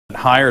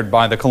Hired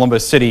by the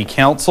Columbus City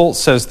Council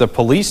says the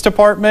police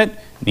department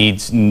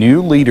needs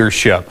new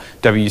leadership.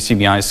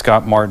 WCBI's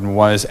Scott Martin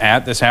was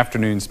at this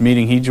afternoon's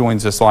meeting. He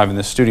joins us live in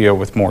the studio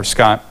with more.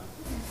 Scott.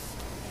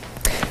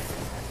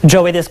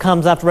 Joey, this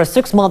comes after a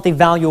 6-month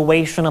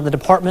evaluation of the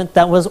department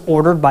that was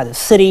ordered by the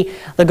city.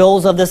 The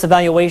goals of this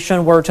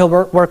evaluation were to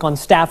work on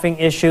staffing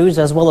issues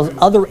as well as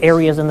other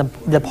areas in the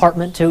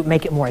department to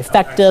make it more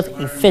effective,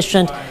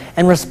 efficient,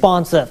 and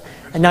responsive.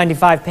 A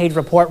 95-page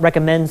report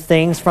recommends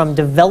things from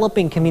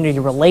developing community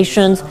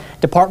relations,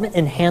 department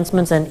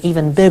enhancements, and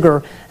even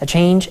bigger, a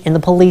change in the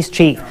police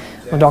chief.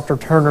 Well, Dr.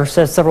 Turner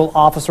says several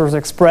officers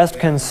expressed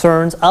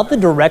concerns of the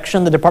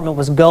direction the department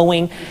was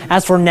going.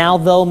 As for now,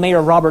 though,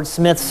 Mayor Robert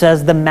Smith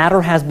says the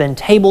matter has been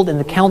tabled and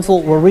the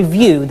council will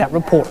review that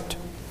report.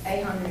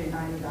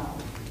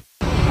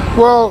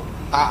 Well,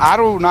 I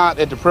do not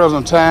at the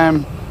present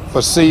time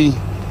foresee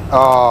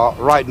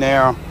right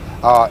now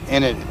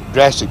any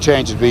drastic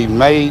changes being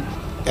made.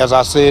 As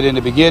I said in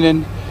the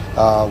beginning,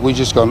 we're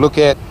just going to look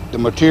at the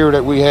material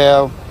that we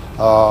have,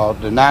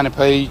 the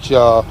 90-page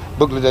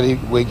booklet that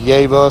he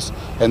gave us,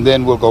 and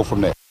then we'll go from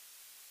there.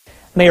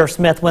 Mayor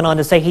Smith went on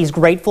to say he's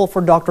grateful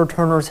for Dr.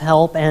 Turner's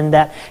help and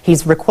that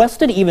he's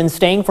requested even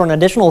staying for an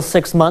additional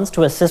 6 months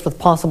to assist with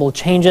possible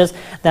changes.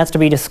 That's to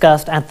be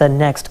discussed at the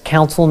next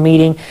council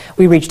meeting.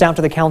 We reached out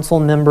to the council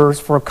members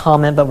for a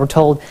comment, but we're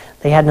told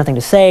they had nothing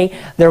to say.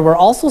 There were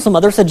also some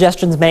other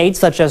suggestions made,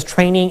 such as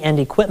training and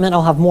equipment.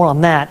 I'll have more on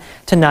that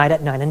tonight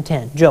at 9 and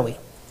 10. Joey.